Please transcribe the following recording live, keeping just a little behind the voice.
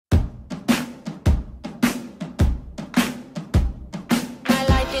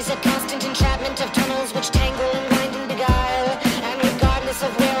tunnels which tangle and wind and beguile. And regardless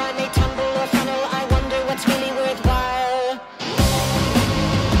of where I may tumble or funnel, I wonder what's really worthwhile.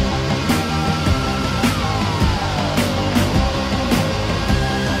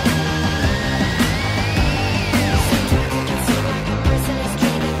 Sometimes I can seem like a merciless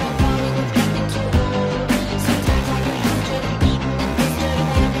dreaming while falling with nothing to hold. Sometimes I get injured and beaten and blistered and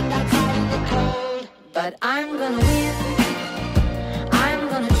landing outside in the cold. But I'm gonna win. I'm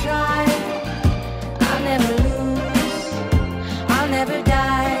gonna try. I'll never lose. I'll never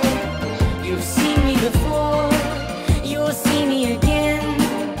die. You've seen me before. You'll see me again.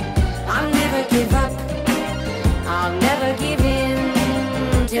 I'll never give up. I'll never give in.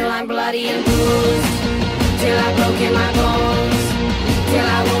 Till I'm bloody and bruised. Till I've broken my bones. Till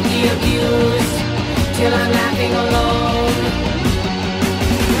I won't be abused. Till I'm laughing alone.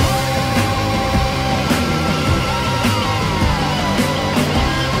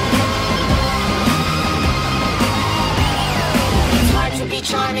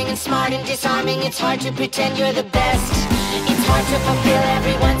 Charming and smart and disarming. It's hard to pretend you're the best. It's hard to fulfill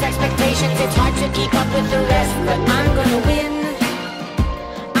everyone's expectations. It's hard to keep up with the rest. But I'm gonna win.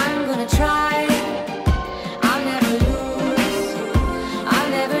 I'm gonna try. I'll never lose. I'll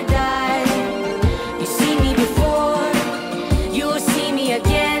never die. You've seen me before. You'll see me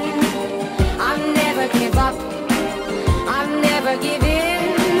again. I'll never give up. I'll never give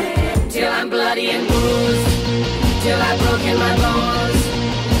in. Till I'm bloody and bruised. Till I've broken my bones.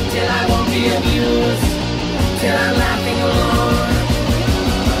 Till I won't be abused. Till I'm laughing alone.